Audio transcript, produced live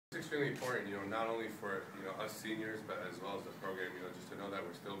extremely important, not only for, us seniors, but as well as the program, just to know that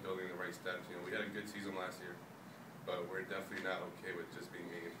we're still building the right steps. We had a good season last year, but we're definitely not okay with just being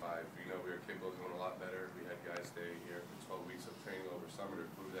 8-5. We were capable of doing a lot better. We had guys stay here for 12 weeks of training over summer to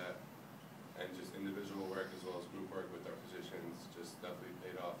prove that. And just individual work as well as group work with our positions just definitely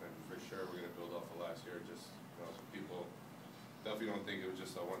paid off. And for sure, we're going to build off of last year. Just, so people definitely don't think it was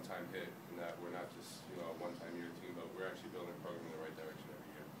just a one-time hit and that we're not just, a one-time year team, but we're actually building a program in the right direction every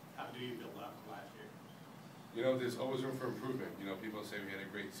year. How do you build up from last year? There's always room for improvement. People say we had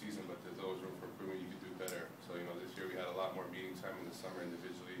a great season, but there's always room for improvement. You could do better. So, this year we had a lot more meeting time in the summer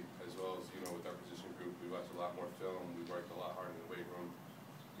individually, as well as, with our position group. We watched a lot more film. We worked a lot harder in the weight room.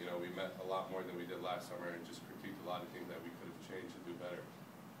 We met a lot more than we did last summer and just critiqued a lot of things that we could have changed to do better.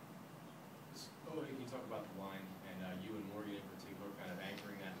 Can you talk about the line and you and Morgan in particular kind of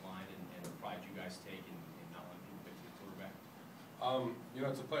anchoring that line and the pride you guys take in not letting people get to the quarterback?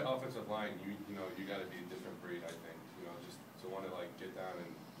 To play offensive line, you got to be a different breed, I think. Just to want to get down and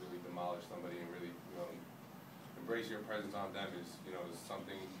really demolish somebody and really, embrace your presence on them is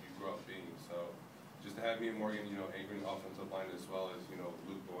something you grew up being. So just to have me and Morgan, anchoring the offensive line as well as,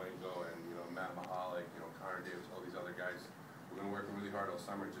 Luke Boengo and, Matt Mahalik, Connor Davis, all these other guys. We've been working really hard all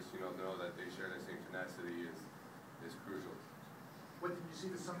summer just, know that they share the same tenacity is crucial. What did you see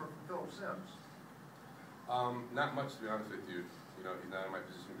this summer from Phillip Sims? Not much, to be honest with you. He's not in my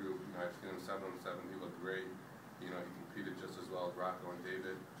position group. I've seen him 7-on-7. He looked great. He competed just as well as Rocco and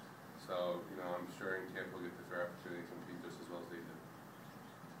David. So, I'm sure in camp he'll get the fair opportunity to compete just as well as they did.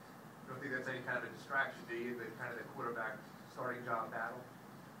 You don't think that's any kind of a distraction, do you? The kind of the quarterback starting job battle?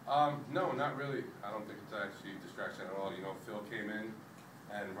 No, not really. I don't think it's actually a distraction at all. Phil came in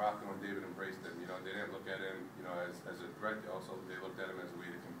and Rocco and David embraced him. They didn't look at him, as a threat. They looked at him as a way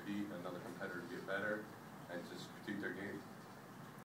to compete, another competitor to get better, and just critique their game.